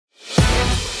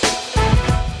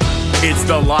It's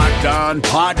the Locked On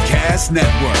Podcast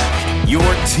Network, your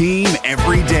team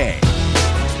every day.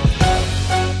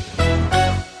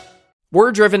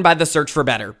 We're driven by the search for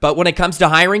better, but when it comes to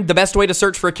hiring, the best way to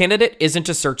search for a candidate isn't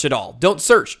to search at all. Don't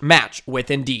search, match with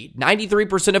Indeed.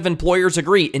 93% of employers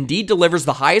agree Indeed delivers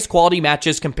the highest quality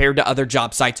matches compared to other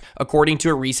job sites, according to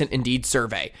a recent Indeed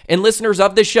survey. And listeners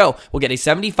of this show will get a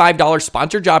 $75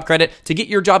 sponsored job credit to get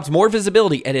your jobs more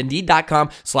visibility at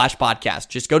Indeed.com/podcast.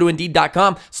 Just go to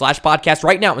Indeed.com/podcast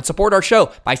right now and support our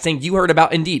show by saying you heard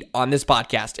about Indeed on this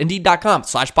podcast.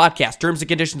 Indeed.com/podcast. Terms and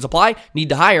conditions apply. Need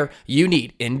to hire? You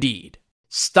need Indeed.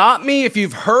 Stop me if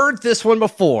you've heard this one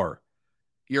before.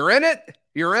 You're in it.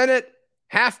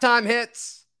 Halftime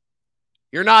hits.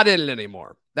 You're not in it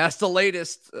anymore. That's the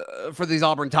latest for these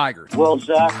Auburn Tigers. Well,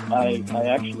 Zach, I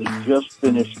actually just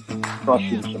finished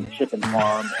crushing some chicken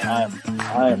farm, and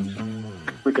I am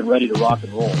freaking ready to rock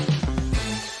and roll.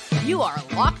 You are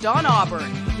Locked On Auburn,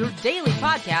 your daily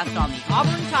podcast on the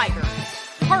Auburn Tigers.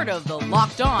 Part of the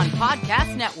Locked On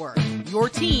Podcast Network, your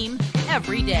team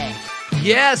every day.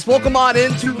 Yes, welcome on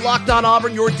into Locked On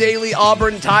Auburn, your daily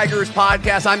Auburn Tigers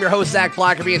podcast. I'm your host, Zach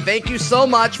Blackerby, and thank you so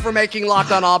much for making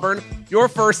Locked On Auburn your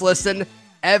first listen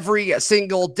every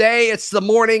single day. It's the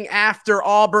morning after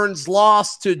Auburn's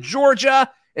loss to Georgia,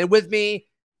 and with me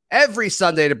every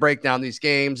Sunday to break down these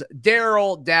games,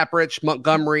 Daryl Dapprich,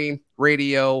 Montgomery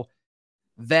radio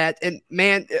vet. And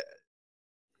man,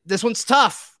 this one's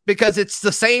tough, because it's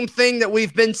the same thing that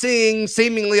we've been seeing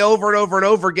seemingly over and over and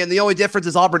over again. The only difference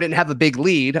is Auburn didn't have a big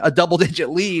lead, a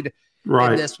double-digit lead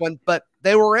in this one, but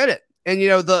they were in it. And, you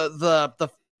know, the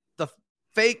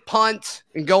fake punt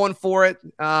and going for it,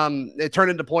 it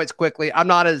turned into points quickly. I'm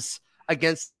not as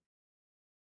against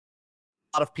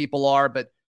a lot of people are,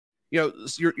 but, you know,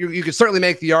 you can certainly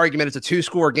make the argument it's a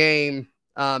two-score game,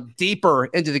 deeper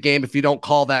into the game if you don't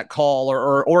call that call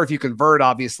or if you convert,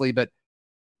 obviously, but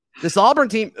this Auburn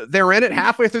team, they're in it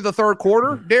halfway through the third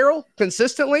quarter, Daryl,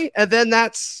 consistently, and then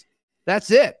that's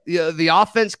it. The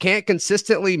offense can't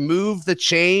consistently move the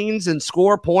chains and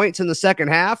score points in the second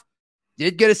half.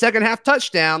 Did get a second half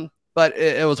touchdown, but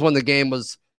it was when the game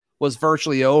was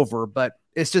virtually over. But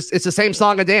it's the same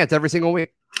song and dance every single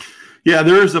week. Yeah,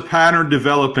 there is a pattern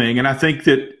developing, and I think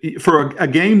that for a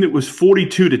game that was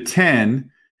 42-10,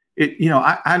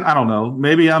 I don't know,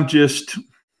 maybe I'm just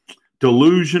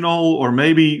delusional, or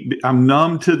maybe I'm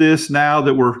numb to this now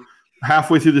that we're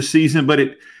halfway through the season, but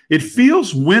it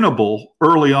feels winnable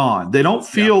early on. They don't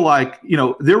feel like,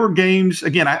 there were games,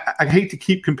 again, I hate to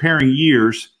keep comparing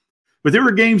years, but there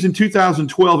were games in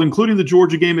 2012, including the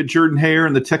Georgia game at Jordan-Hare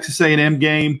and the Texas A&M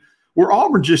game, where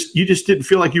Auburn you just didn't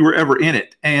feel like you were ever in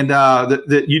it. And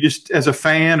that you just, as a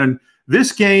fan, and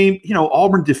this game,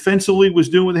 Auburn defensively was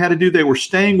doing what they had to do. They were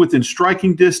staying within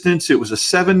striking distance. It was a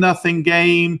 7-0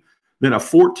 game, then a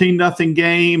 14-0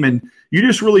 game. And you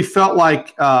just really felt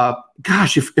like,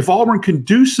 if Auburn could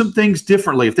do some things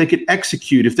differently, if they could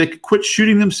execute, if they could quit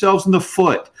shooting themselves in the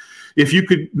foot, if you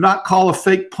could not call a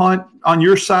fake punt on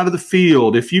your side of the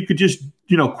field, if you could just,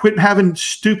 quit having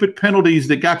stupid penalties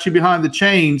that got you behind the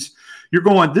chains, you're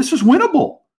going, this is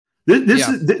winnable. They're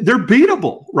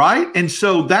beatable, right? And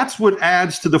so that's what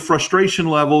adds to the frustration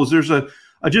levels. There's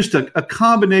just a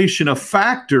combination of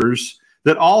factors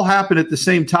that all happen at the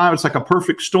same time. It's like a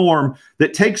perfect storm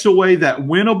that takes away that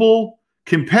winnable,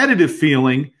 competitive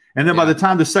feeling. And then by the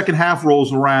time the second half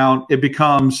rolls around, it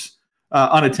becomes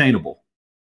unattainable.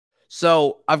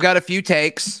 So I've got a few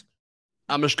takes.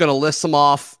 I'm just going to list them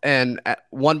off, and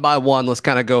one by one, let's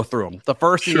kind of go through them. The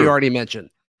first thing you already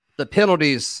mentioned, the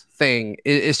penalties thing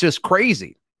is just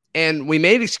crazy. And we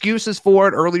made excuses for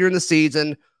it earlier in the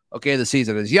season. Okay, the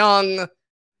season is young.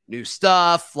 New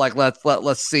stuff, like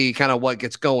let's see kind of what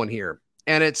gets going here.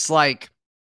 And it's like,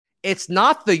 it's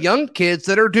not the young kids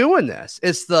that are doing this.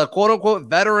 It's the quote-unquote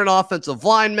veteran offensive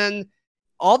linemen.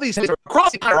 All these things are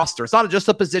across the roster. It's not just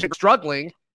a position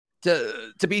struggling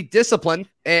to be disciplined,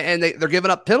 and they're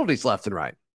giving up penalties left and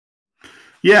right.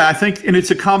 Yeah, I think, and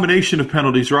it's a combination of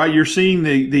penalties, right? You're seeing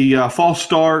the false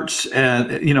starts,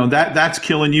 and that's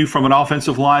killing you from an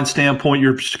offensive line standpoint.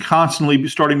 You're constantly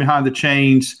starting behind the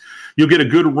chains. You'll get a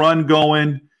good run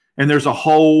going, and there's a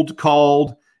hold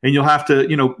called, and you'll have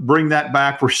to, bring that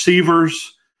back.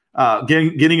 Receivers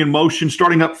getting in motion,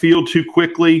 starting upfield too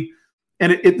quickly.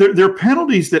 And they're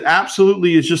penalties that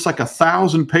absolutely is just like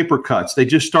 1,000 paper cuts. They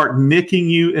just start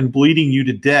nicking you and bleeding you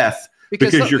to death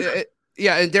because you're –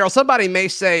 yeah, and Daryl, somebody may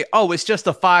say, oh, it's just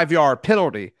a 5-yard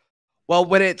penalty. Well,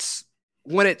 when it's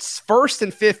 1st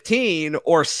and 15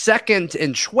 or 2nd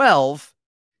and 12,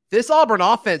 this Auburn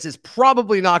offense is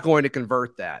probably not going to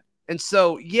convert that. And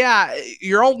so, yeah,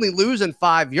 you're only losing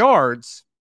 5 yards,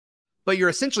 but you're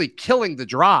essentially killing the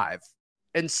drive.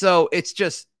 And so it's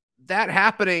just that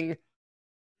happening.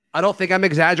 I don't think I'm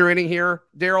exaggerating here,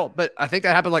 Daryl, but I think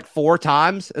that happened like 4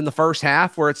 times in the first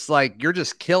half where it's like you're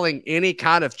just killing any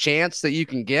kind of chance that you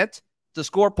can get to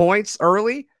score points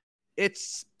early. It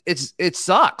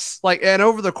sucks. Like, and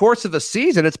over the course of a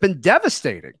season, it's been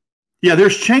devastating. Yeah,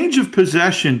 there's change of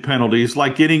possession penalties,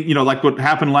 like getting, like what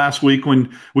happened last week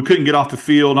when we couldn't get off the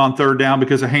field on third down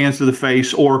because of hands to the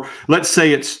face, or let's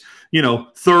say it's,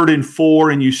 3rd and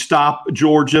 4 and you stop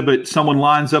Georgia, but someone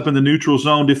lines up in the neutral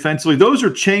zone defensively. Those are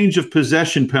change of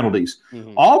possession penalties.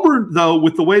 Mm-hmm. Auburn, though,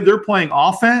 with the way they're playing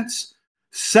offense,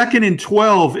 2nd and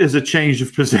 12 is a change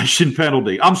of possession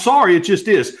penalty. I'm sorry, it just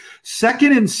is.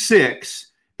 2nd and 6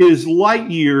 is light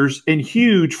years and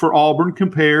huge for Auburn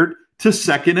compared to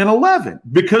 2nd and 11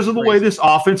 because of the way this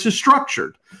offense is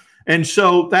structured. And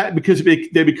so that because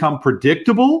they become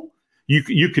predictable,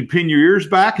 you could pin your ears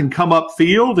back and come up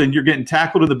field and you're getting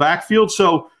tackled in the backfield.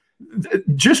 So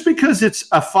just because it's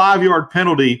a 5-yard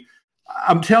penalty,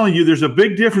 I'm telling you, there's a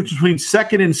big difference between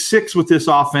 2nd and 6 with this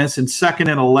offense and 2nd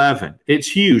and 11. It's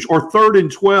huge. Or 3rd and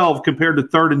 12 compared to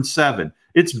 3rd and 7.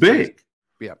 It's big.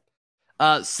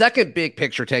 Yeah. Second big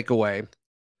picture takeaway,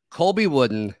 Colby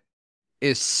Wooden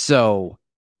is so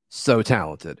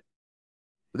talented.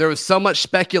 There was so much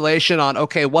speculation on,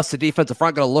 okay, what's the defensive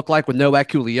front going to look like with no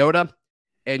Eku Leota?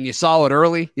 And you saw it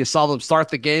early. You saw them start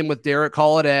the game with Derek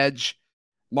Hall at edge.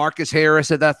 Marcus Harris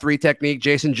had that 3 technique.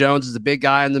 Jason Jones is the big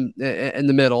guy in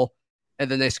the middle. And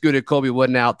then they scooted Colby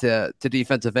Wooden out to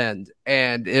defensive end.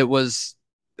 And it was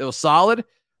solid.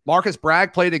 Marcus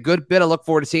Bragg played a good bit. I look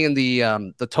forward to seeing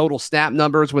the total snap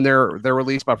numbers when they're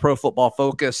released by Pro Football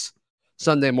Focus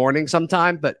Sunday morning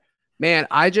sometime. But man,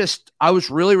 I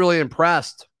was really, really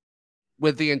impressed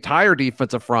with the entire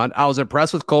defensive front. I was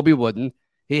impressed with Colby Wooden.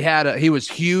 He was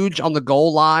huge on the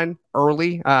goal line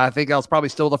early. I think that was probably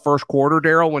still the first quarter,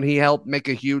 Daryl, when he helped make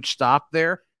a huge stop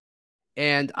there.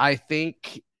 And I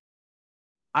think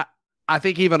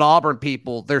even Auburn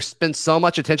people, there's been so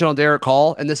much attention on Derek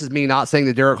Hall, and this is me not saying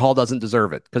that Derek Hall doesn't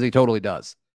deserve it, because he totally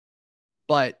does.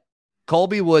 But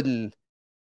Colby Wooden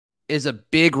is a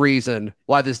big reason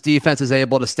why this defense is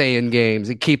able to stay in games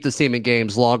and keep the team in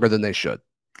games longer than they should.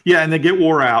 Yeah, and they get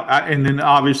wore out. And then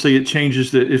obviously it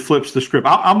flips the script.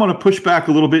 I'm going to push back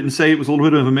a little bit and say it was a little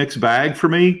bit of a mixed bag for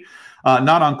me,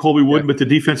 not on Colby Wooden, but the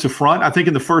defensive front. I think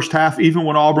in the first half, even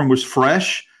when Auburn was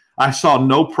fresh, I saw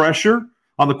no pressure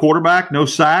on the quarterback, no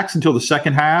sacks until the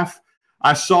second half.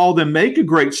 I saw them make a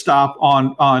great stop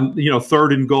on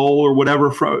 3rd and goal or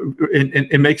whatever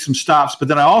and make some stops. But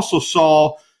then I also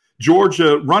saw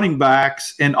Georgia running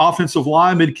backs and offensive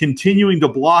linemen continuing to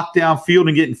block downfield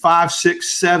and getting 5, 6,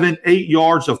 7, 8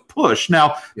 yards of push.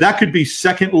 Now, that could be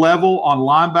second level on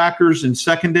linebackers and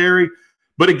secondary.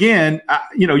 But again,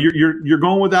 you're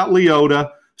going without Leota.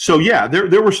 So, yeah,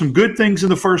 there were some good things in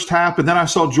the first half. And then I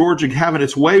saw Georgia having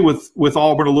its way with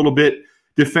Auburn a little bit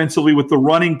defensively with the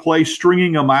running play,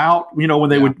 stringing them out,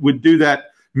 when they would do that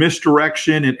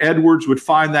misdirection and Edwards would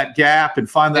find that gap and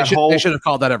find that hole. They should have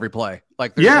called that every play.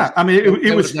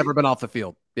 It was never been off the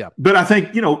field. Yeah. But I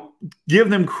think, give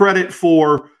them credit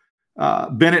for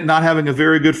Bennett not having a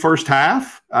very good first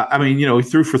half. He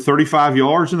threw for 35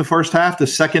 yards in the first half. The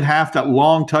second half, that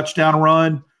long touchdown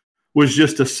run was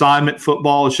just assignment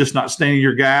football. It's just not staying in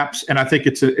your gaps. And I think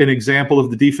it's an example of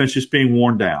the defense just being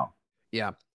worn down.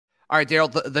 Yeah. All right,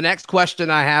 Daryl, the next question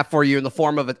I have for you in the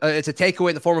form of it's a takeaway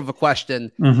in the form of a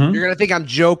question. Mm-hmm. You're going to think I'm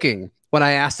joking when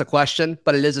I ask the question,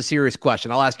 but it is a serious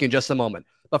question. I'll ask you in just a moment.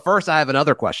 But first, I have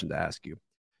another question to ask you.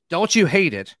 Don't you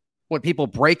hate it when people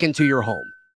break into your home?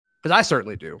 Because I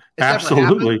certainly do. It's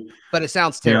absolutely. Happened, but it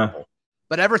sounds terrible. Yeah.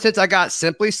 But ever since I got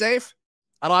Simply Safe,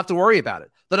 I don't have to worry about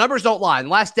it. The numbers don't lie. In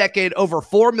the last decade, over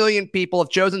 4 million people have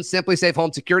chosen Simply Safe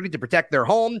Home Security to protect their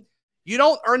home. You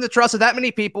don't earn the trust of that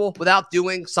many people without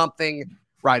doing something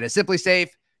right. At Simply Safe,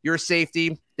 your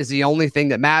safety is the only thing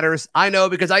that matters. I know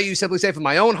because I use Simply Safe in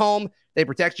my own home. They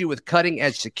protect you with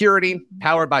cutting-edge security,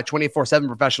 powered by 24/7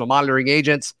 professional monitoring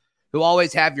agents who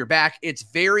always have your back. It's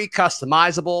very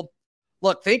customizable.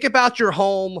 Look, think about your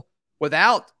home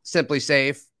without Simply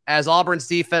Safe as Auburn's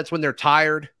defense when they're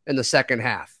tired in the second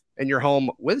half, and your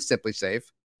home with Simply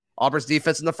Safe, Auburn's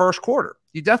defense in the first quarter.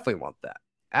 You definitely want that.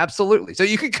 Absolutely. So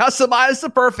you can customize the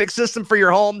perfect system for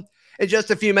your home in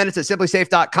just a few minutes at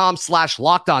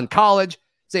simplysafe.com/lockedoncollege.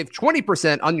 Save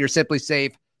 20% on your Simply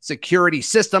Safe security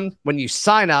system when you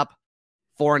sign up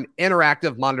for an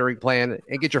interactive monitoring plan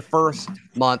and get your first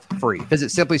month free.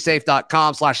 Visit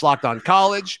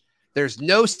simplysafe.com/lockedoncollege. There's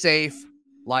no safe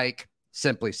like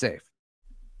Simply Safe.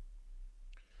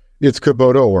 It's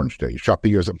Kubota Orange Day. Shop the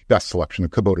year's best selection of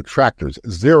Kubota tractors,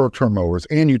 zero-turn mowers,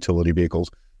 and utility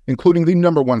vehicles, including the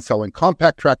 #1 selling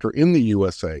compact tractor in the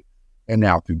USA. And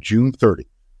now through June 30,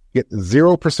 get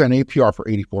 0% APR for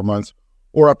 84 months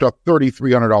or up to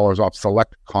 $3,300 off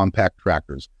select compact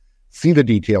tractors. See the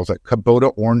details at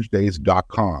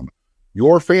KubotaOrangeDays.com.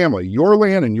 Your family, your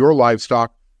land, and your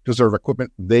livestock deserve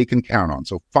equipment they can count on.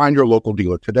 So find your local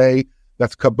dealer today.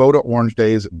 That's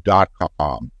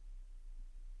KubotaOrangeDays.com.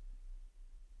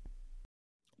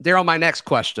 Daryl, my next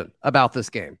question about this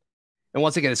game. And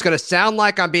once again, it's going to sound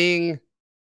like I'm being,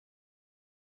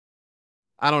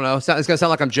 I don't know. It's going to sound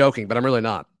like I'm joking, but I'm really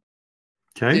not.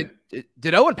 Okay.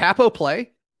 Did Owen Papo play?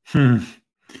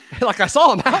 Like, I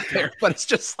saw him out there, but it's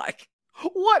just like,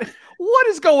 what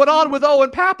is going on with Owen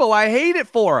Papo? I hate it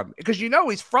for him because,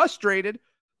 he's frustrated,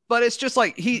 but it's just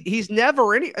like he's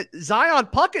never Zion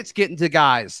Puckett's getting to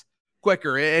guys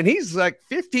quicker, and he's like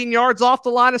 15 yards off the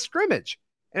line of scrimmage.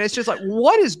 And it's just like,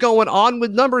 what is going on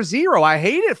with number 0? I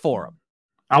hate it for him.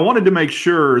 I wanted to make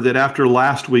sure that after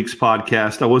last week's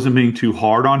podcast, I wasn't being too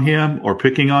hard on him or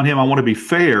picking on him. I want to be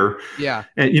fair,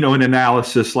 and, in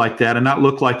analysis like that, and not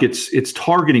look like it's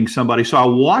targeting somebody. So I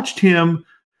watched him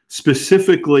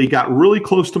specifically, got really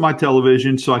close to my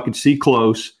television so I could see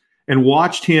close, and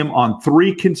watched him on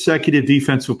 3 consecutive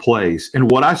defensive plays. And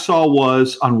what I saw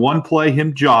was on one play,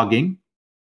 him jogging.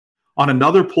 On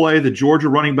another play, the Georgia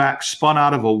running back spun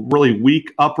out of a really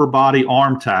weak upper body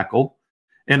arm tackle.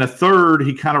 And a third,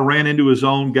 he kind of ran into his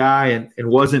own guy and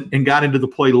got into the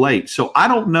play late. So I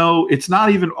don't know. It's not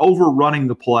even overrunning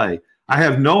the play. I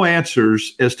have no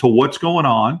answers as to what's going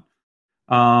on,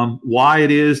 why it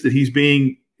is that his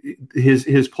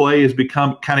play has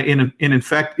become kind of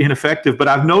ineffective. But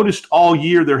I've noticed all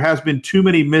year there has been too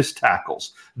many missed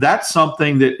tackles. That's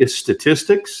something that is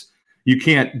statistics. You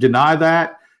can't deny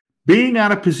that. Being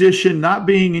out of position, not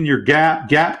being in your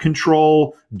gap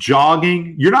control,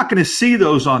 jogging, you're not going to see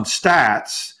those on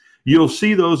stats. You'll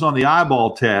see those on the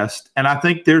eyeball test. And I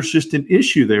think there's just an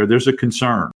issue there. There's a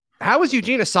concern. How is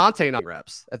Eugene Asante not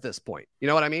reps at this point? You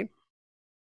know what I mean?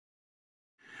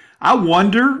 I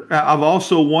wonder. I've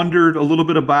also wondered a little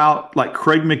bit about like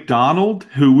Craig McDonald,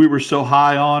 who we were so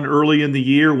high on early in the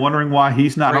year, wondering why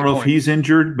he's not. I don't know if he's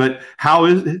injured, but how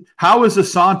is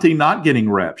Asante not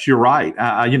getting reps? You're right.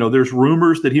 There's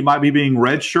rumors that he might be being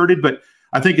redshirted, but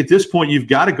I think at this point you've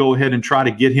got to go ahead and try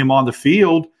to get him on the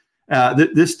field.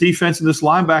 This defense and this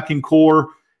linebacking core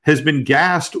has been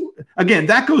gassed. Again,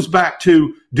 that goes back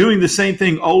to doing the same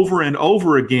thing over and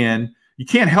over again. You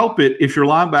can't help it if your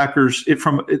linebackers,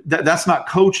 that's not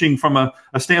coaching from a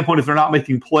standpoint if they're not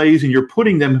making plays and you're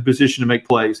putting them in position to make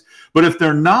plays. But if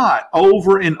they're not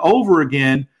over and over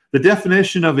again, the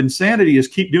definition of insanity is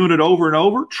keep doing it over and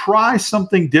over. Try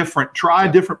something different. Try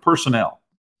different personnel.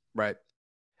 Right.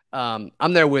 I'm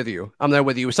there with you.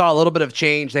 We saw a little bit of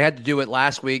change. They had to do it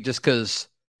last week just because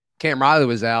Cam Riley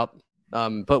was out,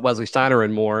 put Wesley Steiner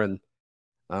in more, and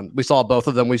we saw both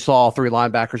of them. We saw all 3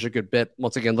 linebackers a good bit.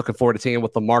 Once again, looking forward to seeing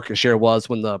what the market share was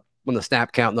when the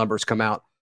snap count numbers come out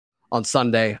on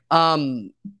Sunday.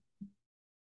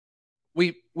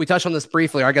 We touched on this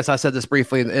briefly, or I guess I said this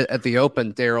briefly at the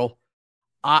open, Daryl.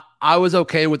 I was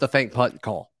okay with the fake punt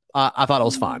call. I thought it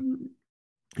was fine.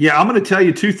 Yeah, I'm going to tell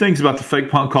you 2 things about the fake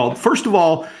punt call. First of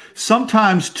all,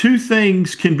 sometimes 2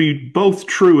 things can be both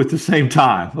true at the same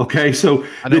time. Okay, so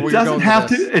it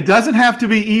doesn't have to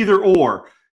be either or.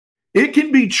 It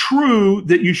can be true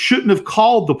that you shouldn't have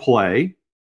called the play,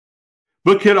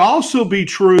 but could also be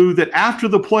true that after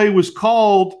the play was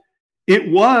called,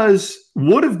 it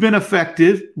would have been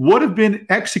effective, would have been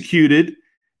executed,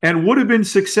 and would have been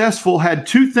successful had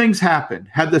 2 things happened.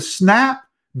 Had the snap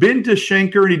been to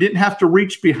Schenker and he didn't have to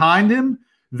reach behind him,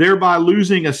 thereby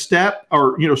losing a step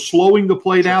or slowing the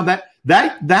play down.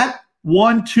 That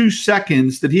 1-2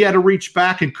 seconds that he had to reach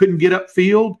back and couldn't get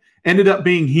upfield ended up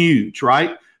being huge,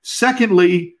 right?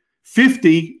 Secondly,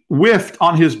 50 whiffed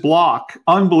on his block.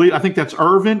 Unbelievable. I think that's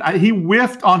Irvin. He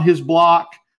whiffed on his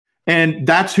block, and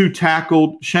that's who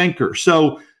tackled Schenker.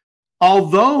 So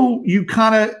although you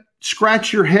kind of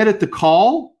scratch your head at the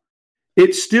call,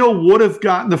 it still would have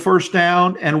gotten the first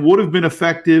down and would have been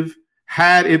effective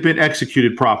had it been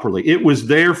executed properly. It was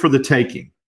there for the taking.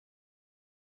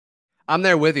 I'm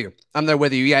there with you.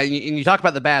 Yeah, and you talk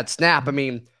about the bad snap. I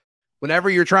mean, whenever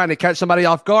you're trying to catch somebody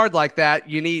off guard like that,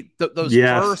 you need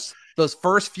those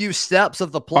first few steps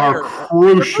of the play are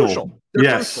crucial.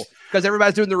 They're crucial because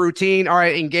everybody's doing the routine. All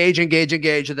right, engage, and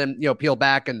then peel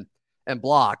back and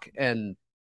block. And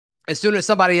as soon as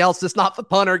somebody else that's not the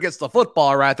punter gets the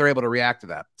football right, they're able to react to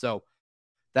that. So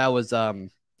that was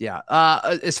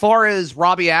as far as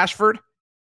Robbie Ashford,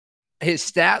 His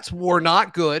stats were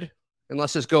not good, and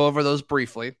let's just go over those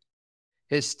briefly.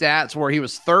 His stats were he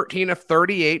was 13 of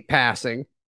 38 passing,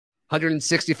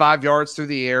 165 yards through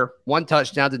the air, 1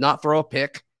 touchdown, did not throw a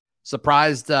pick. I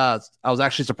was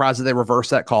actually surprised that they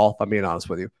reversed that call, if I'm being honest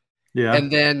with you. Yeah.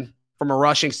 And then from a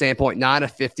rushing standpoint, 9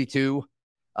 of 52.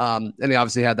 And he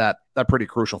obviously had that pretty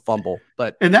crucial fumble.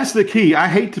 And that's the key. I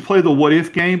hate to play the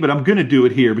what-if game, but I'm going to do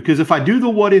it here because if I do the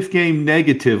what-if game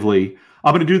negatively,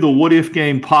 I'm going to do the what-if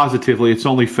game positively. It's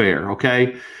only fair,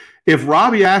 okay? If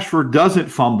Robbie Ashford doesn't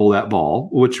fumble that ball,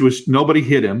 which was nobody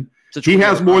hit him, he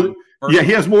has more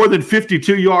than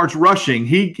 52 yards rushing.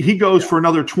 He goes for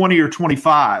another 20 or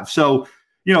 25. So,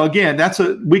 again,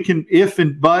 we can if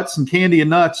and buts and candy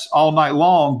and nuts all night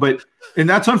long, and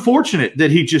that's unfortunate that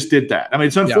he just did that. I mean,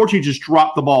 it's unfortunate he just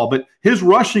dropped the ball, but his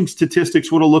rushing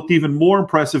statistics would have looked even more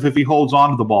impressive if he holds on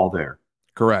to the ball there.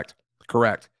 Correct.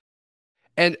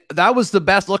 And that was the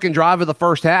best looking drive of the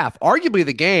first half. Arguably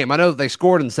the game. I know they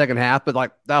scored in the second half, but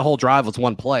that whole drive was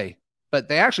one play. But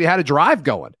they actually had a drive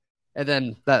going. And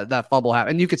then that fumble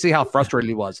happened. And you could see how frustrated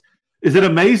he was. Is it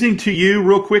amazing to you,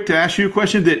 real quick, to ask you a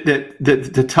question, that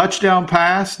the touchdown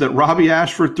pass that Robbie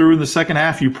Ashford threw in the second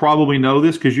half, you probably know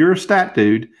this because you're a stat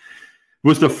dude,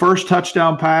 was the first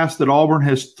touchdown pass that Auburn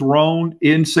has thrown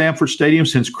in Sanford Stadium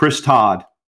since Chris Todd.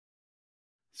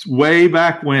 It's way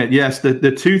back when. Yes, the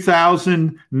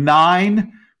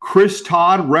 2009 Chris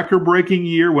Todd record-breaking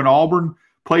year when Auburn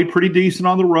played pretty decent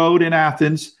on the road in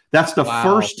Athens. That's the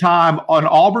first time an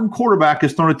Auburn quarterback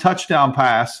has thrown a touchdown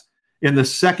pass in the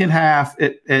second half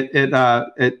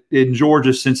in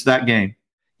Georgia since that game.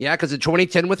 Yeah, because in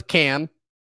 2010 with Cam,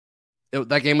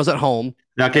 that game was at home.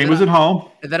 That game was at home.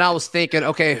 And then I was thinking,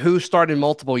 okay, who started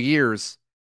multiple years?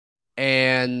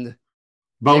 And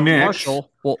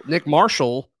Nick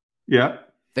Marshall. Yeah.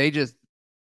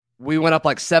 We went up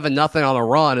like 7-0 on a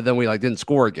run, and then we didn't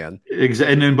score again.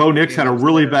 Exactly. And then Bo Nix had a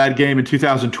really bad game in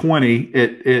 2020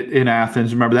 in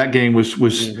Athens. Remember that game was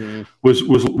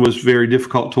very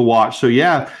difficult to watch. So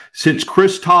yeah, since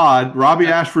Chris Todd, Robbie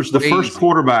Ashford's the first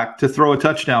quarterback to throw a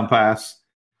touchdown pass.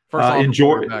 In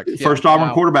Georgia, first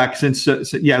Auburn quarterback since a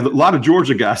lot of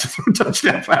Georgia guys have thrown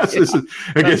touchdown passes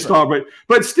against Auburn,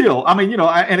 but still, I mean,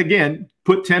 and again,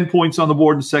 put 10 points on the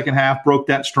board in the second half, broke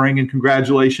that string, and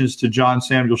congratulations to John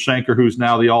Samuel Shanker, who's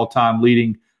now the all-time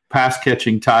leading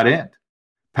pass-catching tight end,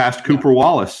 past Cooper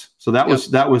Wallace. So that was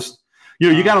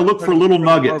you got to look for little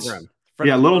nuggets.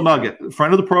 Little nugget,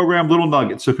 friend of the program, little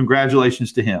nugget. So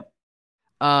congratulations to him.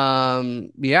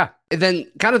 And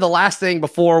then kind of the last thing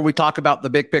before we talk about the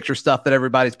big picture stuff that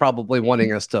everybody's probably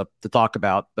wanting us to talk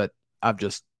about, but I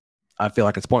feel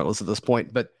like it's pointless at this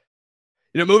point. But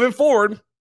moving forward,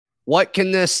 what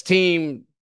can this team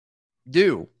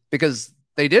do? Because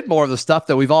they did more of the stuff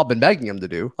that we've all been begging them to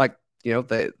do.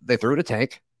 They threw it to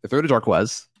Tank, they threw it to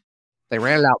Darquez, they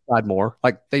ran it outside more.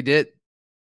 They did.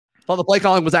 Thought the play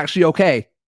calling was actually okay.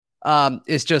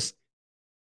 It's just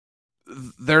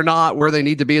they're not where they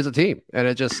need to be as a team, and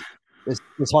it's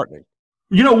disheartening.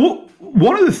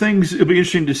 One of the things it'll be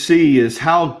interesting to see is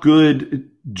how good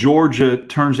Georgia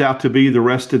turns out to be the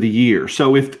rest of the year.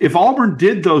 So if Auburn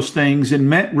did those things and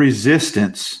met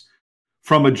resistance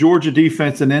from a Georgia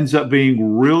defense that ends up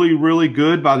being really, really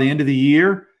good by the end of the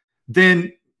year,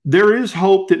 then there is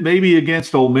hope that maybe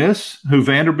against Ole Miss, who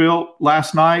Vanderbilt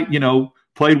last night,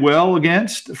 played well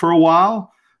against for a while.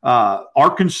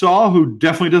 Arkansas, who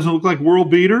definitely doesn't look like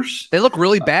world beaters. They look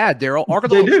really bad, Daryl.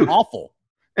 Arkansas looks awful.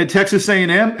 And Texas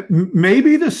A&M,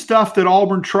 maybe the stuff that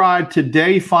Auburn tried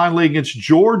today finally against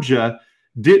Georgia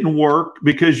didn't work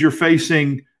because you're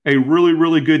facing a really,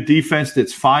 really good defense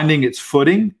that's finding its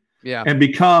footing and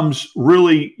becomes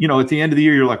really, at the end of the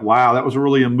year, you're like, wow, that was a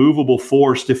really immovable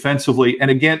force defensively.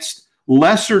 And against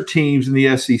lesser teams in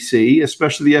the SEC,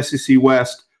 especially the SEC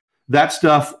West, that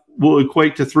stuff will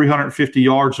equate to 350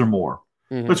 yards or more.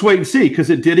 Mm-hmm. Let's wait and see, because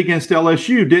it did against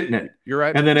LSU, didn't it? You're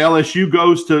right. And then LSU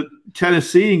goes to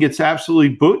Tennessee and gets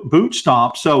absolutely boot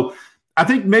stomped. So I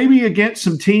think maybe against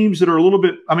some teams that are a little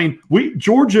bit –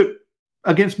 Georgia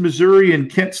against Missouri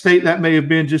and Kent State, that may have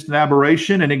been just an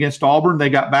aberration. And against Auburn, they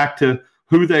got back to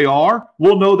who they are.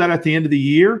 We'll know that at the end of the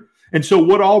year. And so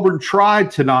what Auburn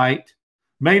tried tonight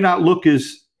may not look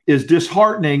as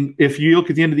disheartening if you look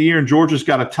at the end of the year and Georgia's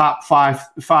got a top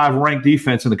five ranked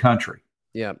defense in the country.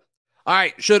 Yeah. All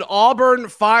right. Should Auburn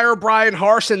fire Brian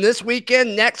Harsin this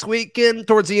weekend, next weekend,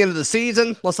 towards the end of the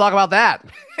season? Let's talk about that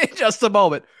in just a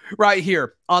moment right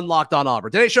here on Locked on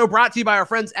Auburn. Today's show brought to you by our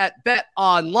friends at Bet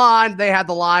Online. They had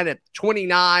the line at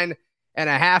 29.5,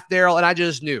 Daryl, and I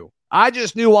just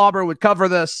knew Auburn would cover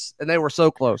this, and they were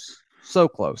so close. So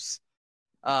close.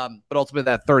 But ultimately,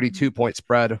 that 32-point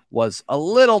spread was a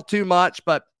little too much.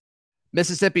 But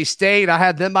Mississippi State, I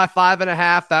had them by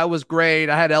 5.5. That was great.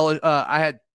 I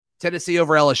had Tennessee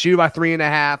over LSU by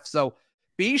 3.5. So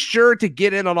be sure to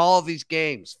get in on all of these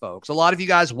games, folks. A lot of you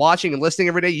guys watching and listening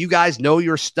every day, you guys know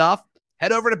your stuff.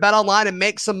 Head over to BetOnline and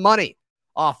make some money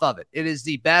off of it. It is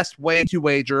the best way to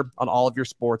wager on all of your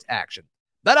sports action.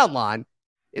 BetOnline,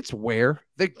 it's where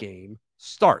the game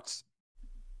starts.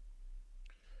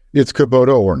 It's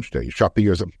Kubota Orange Day. Shop the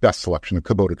year's best selection of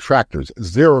Kubota tractors,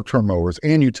 zero-turn mowers,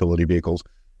 and utility vehicles,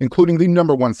 including the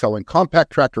 #1 selling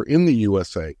compact tractor in the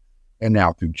USA. And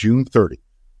now through June 30,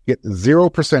 get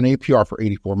 0% APR for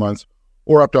 84 months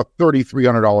or up to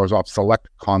 $3,300 off select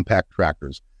compact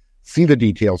tractors. See the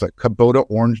details at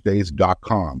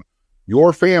KubotaOrangeDays.com.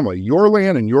 Your family, your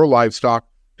land, and your livestock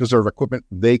deserve equipment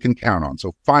they can count on.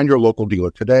 So find your local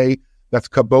dealer today. That's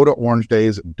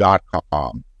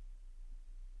KubotaOrangeDays.com.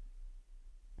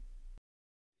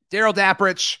 Daryl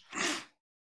Dapprich,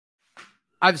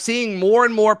 I'm seeing more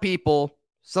and more people,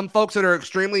 some folks that are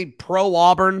extremely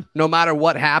pro-Auburn, no matter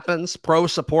what happens,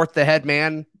 pro-support the head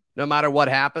man, no matter what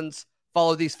happens.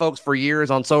 Follow these folks for years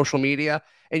on social media,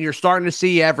 and you're starting to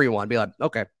see everyone be like,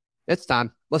 okay, it's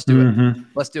time. Let's do it.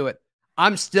 Let's do it.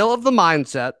 I'm still of the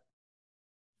mindset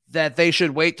that they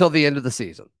should wait till the end of the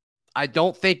season. I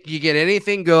don't think you get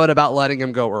anything good about letting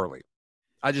him go early.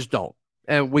 I just don't.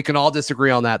 And we can all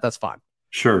disagree on that. That's fine.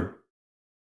 Sure.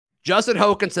 Justin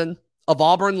Hokanson of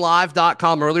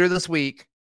AuburnLive.com earlier this week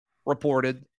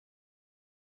reported,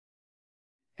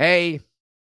 hey,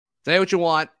 say what you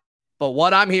want, but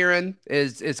what I'm hearing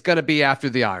is it's going to be after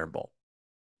the Iron Bowl.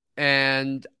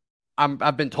 And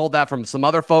I've been told that from some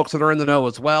other folks that are in the know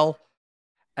as well.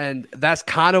 And that's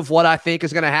kind of what I think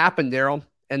is going to happen, Daryl.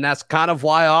 And that's kind of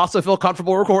why I also feel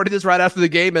comfortable recording this right after the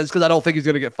game is because I don't think he's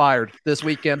going to get fired this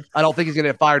weekend. I don't think he's going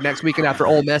to get fired next weekend after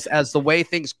Ole Miss as the way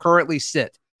things currently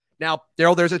sit. Now,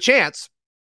 Daryl, there's a chance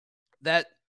that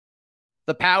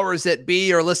the powers that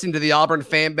be are listening to the Auburn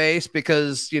fan base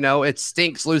because, you know, it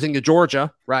stinks losing to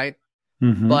Georgia, right?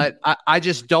 But I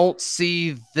just don't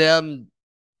see them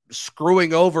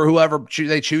screwing over whoever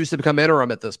they choose to become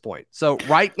interim at this point. So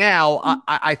right now,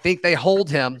 I think they hold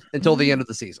him until the end of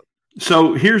the season.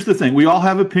 So here's the thing. We all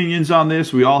have opinions on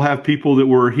this. We all have people that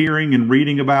we're hearing and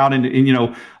reading about. And you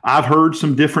know, I've heard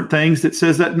some different things that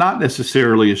says that not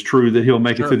necessarily is true, that he'll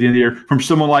make it to the end of the year, from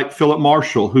someone like Philip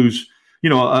Marshall, who's, you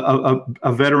know,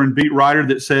 a veteran beat writer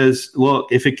that says, look,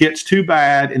 if it gets too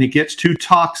bad and it gets too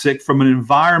toxic from an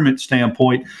environment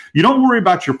standpoint, you don't worry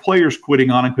about your players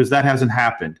quitting on it because that hasn't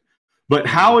happened. But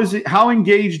how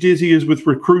engaged is he with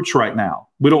recruits right now?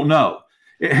 We don't know.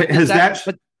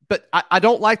 But I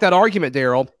don't like that argument,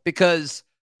 Daryl, because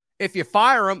if you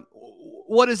fire him,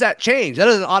 what does that change? That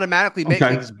doesn't automatically make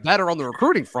things better on the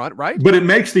recruiting front, right? But it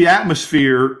makes the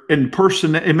atmosphere and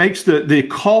it makes the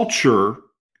culture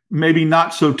maybe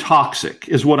not so toxic,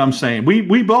 is what I'm saying.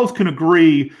 We both can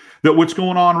agree that what's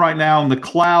going on right now in the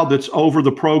cloud that's over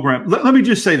the program. Let me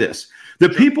just say this. The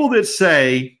people that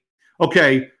say,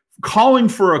 okay, calling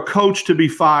for a coach to be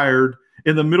fired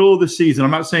in the middle of the season,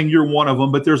 I'm not saying you're one of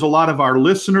them, but there's a lot of our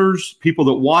listeners, people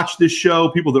that watch this show,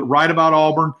 people that write about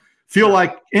Auburn, feel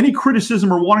like any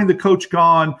criticism or wanting the coach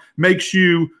gone makes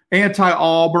you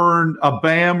anti-Auburn, a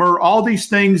Bammer, all these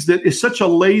things that is such a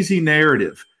lazy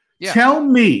narrative. Yeah. Tell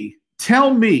me,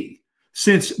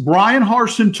 since Brian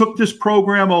Harsin took this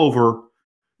program over,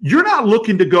 you're not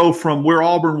looking to go from where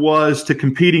Auburn was to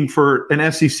competing for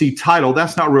an SEC title.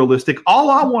 That's not realistic. All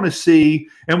I want to see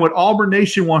and what Auburn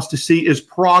Nation wants to see is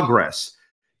progress.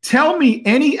 Tell me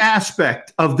any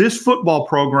aspect of this football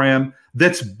program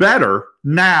that's better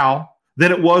now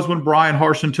than it was when Brian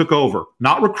Harsin took over.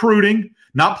 Not recruiting,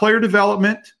 not player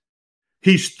development.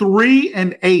 He's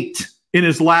 3-8 in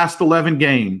his last 11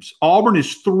 games. Auburn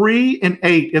is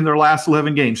 3-8 in their last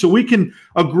 11 games. So we can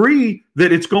agree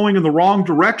that it's going in the wrong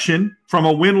direction from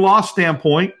a win-loss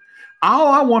standpoint. All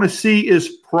I want to see is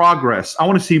progress. I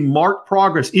want to see marked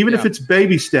progress, even if it's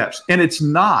baby steps. And it's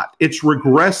not. It's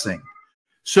regressing.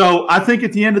 So I think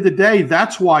at the end of the day,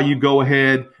 that's why you go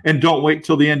ahead and don't wait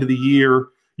till the end of the year.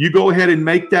 You go ahead and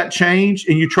make that change,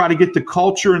 and you try to get the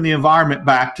culture and the environment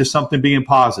back to something being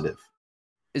positive.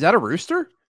 Is that a rooster?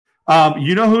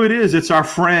 You know who it is? It's our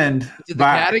friend. Is it the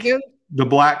cat again? The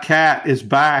black cat is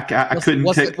back.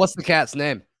 What's the cat's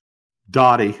name?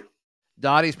 Dottie.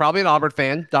 Dottie's probably an Auburn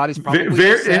fan. Dottie's probably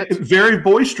very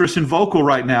boisterous and vocal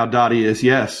right now. Dottie is,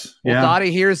 yes. Well, yeah.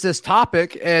 Dottie hears this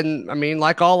topic, and I mean,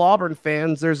 like all Auburn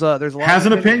fans, there's a lot has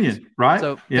an opinion, right?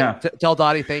 So yeah, tell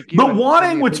Dottie thank you. But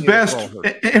wanting what's best,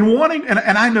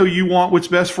 and I know you want what's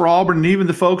best for Auburn, and even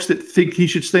the folks that think he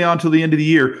should stay on till the end of the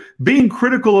year. Being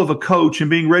critical of a coach and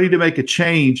being ready to make a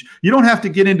change, you don't have to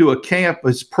get into a camp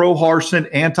as pro Harsin,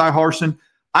 anti Harsin.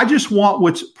 I just want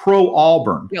what's pro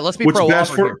Auburn. Yeah, let's be pro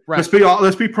Auburn. Right.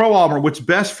 Let's be pro Auburn. What's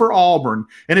best for Auburn.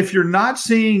 And if you're not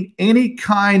seeing any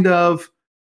kind of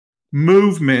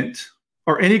movement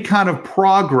or any kind of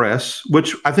progress,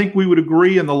 which I think we would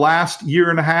agree in the last year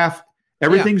and a half,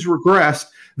 everything's regressed.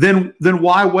 Then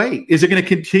why wait? Is it going to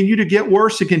continue to get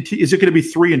worse? Is it going to be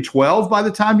 3-12 by the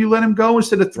time you let him go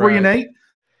instead of 3-8?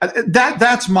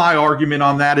 That's my argument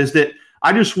on that. Is that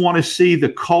I just want to see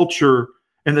the culture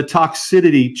and the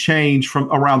toxicity change from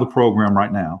around the program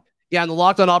right now. Yeah, in the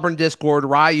Locked on Auburn Discord,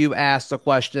 Ryu asked a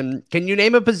question. Can you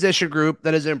name a position group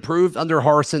that has improved under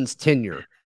Harsin's tenure?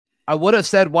 I would have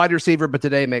said wide receiver, but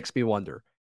today makes me wonder.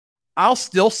 I'll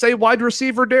still say wide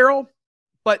receiver, Daryl,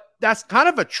 but that's kind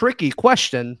of a tricky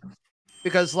question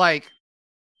because, like,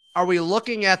 are we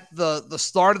looking at the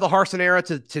start of the Harsin era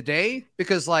to today?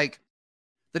 Because, like,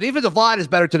 the defensive line is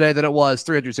better today than it was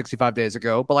 365 days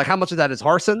ago. But, like, how much of that is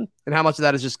Harsin and how much of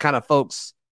that is just kind of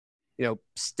folks,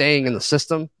 staying in the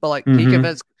system? But, like,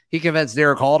 he convinced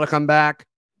Derek Hall to come back.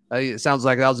 It sounds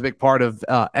like that was a big part of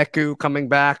Eku coming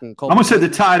back. And I'm going to say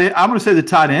the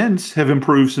tight ends have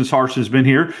improved since Harsin's been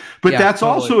here. But that's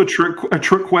totally also a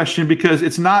trick question because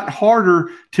it's not harder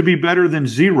to be better than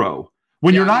zero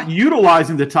when you're not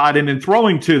utilizing the tight end and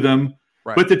throwing to them.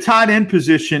 Right. But the tight end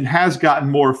position has gotten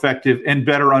more effective and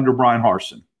better under Brian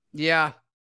Harsin. Yeah.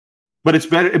 But it's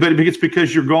better, but it's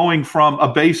because you're going from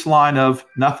a baseline of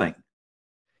nothing.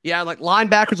 Yeah, like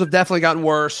linebackers have definitely gotten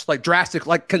worse, like drastic,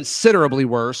 like considerably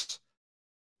worse.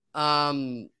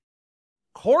 Cornerback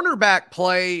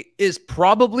play is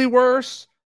probably worse,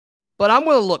 but I'm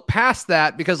going to look past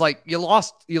that because, like, you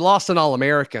lost an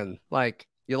All-American, like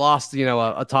you lost,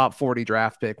 a top 40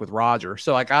 draft pick with Roger.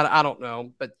 So, like, I don't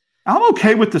know, but I'm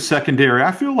okay with the secondary.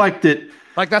 I feel like that.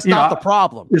 Like, that's not the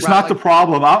problem. It's not the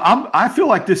problem. I feel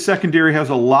like this secondary has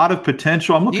a lot of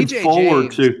potential. I'm looking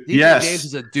forward to. DJ James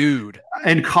is a dude.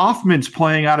 And Kaufman's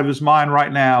playing out of his mind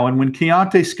right now. And when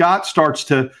Keontae Scott starts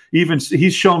to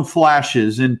he's shown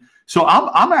flashes. And so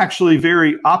I'm actually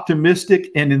very optimistic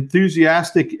and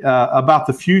enthusiastic about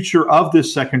the future of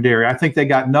this secondary. I think they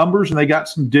got numbers and they got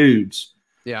some dudes.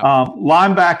 Yeah.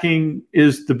 Linebacking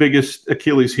is the biggest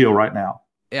Achilles heel right now.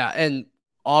 Yeah, and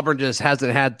Auburn just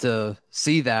hasn't had to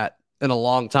see that in a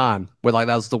long time, where, like,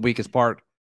 that was the weakest part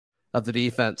of the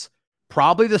defense.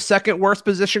 Probably the second worst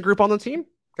position group on the team.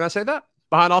 Can I say that?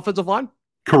 Behind offensive line?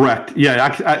 Correct.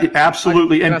 Yeah, I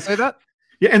absolutely. Can I say that?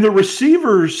 Yeah, and the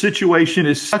receiver situation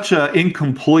is such a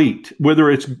incomplete.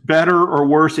 Whether it's better or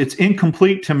worse, it's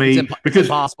incomplete to me because it's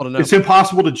impossible to know. It's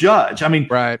impossible to judge. I mean,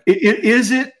 right?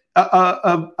 Is it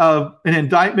an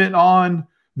indictment on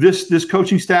this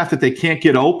coaching staff that they can't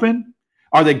get open?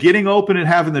 Are they getting open and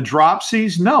having the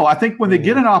dropsies? No, I think when they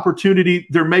get an opportunity,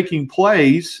 they're making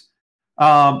plays.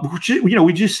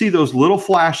 We just see those little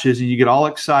flashes and you get all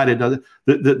excited.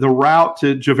 The route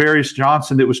to Javarius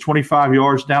Johnson that was 25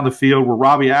 yards down the field where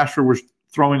Robbie Ashford was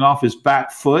throwing off his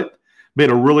back foot, made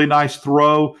a really nice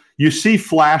throw. You see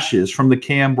flashes from the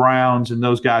Cam Browns and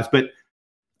those guys. But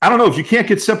I don't know, if you can't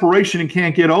get separation and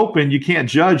can't get open, you can't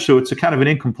judge. So it's a kind of an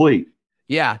incomplete.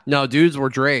 Yeah, no, dudes were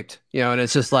draped, and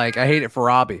it's just like, I hate it for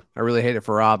Robbie. I really hate it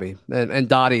for Robbie. And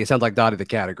Dottie, it sounds like Dottie the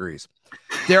cat agrees.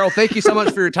 Daryl, thank you so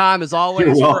much for your time, as always.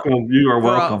 You're welcome. You are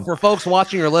welcome. For folks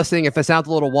watching or listening, if it sounds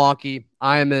a little wonky,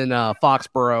 I am in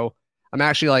Foxborough. I'm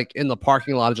actually, like, in the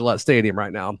parking lot of Gillette Stadium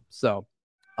right now. So,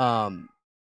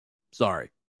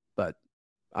 sorry, but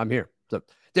I'm here. So,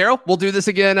 Daryl, we'll do this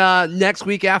again next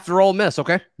week after Ole Miss,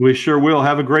 okay? We sure will.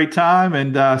 Have a great time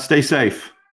and stay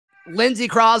safe. Lindsey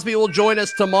Crosby will join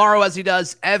us tomorrow, as he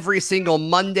does every single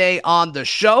Monday on the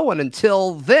show. And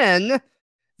until then,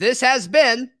 this has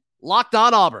been Locked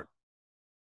on Auburn.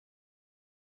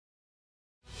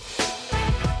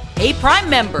 Hey, Prime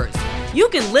members, you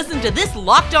can listen to this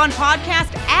Locked on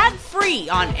podcast ad-free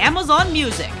on Amazon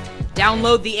Music.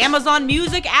 Download the Amazon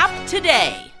Music app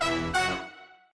today.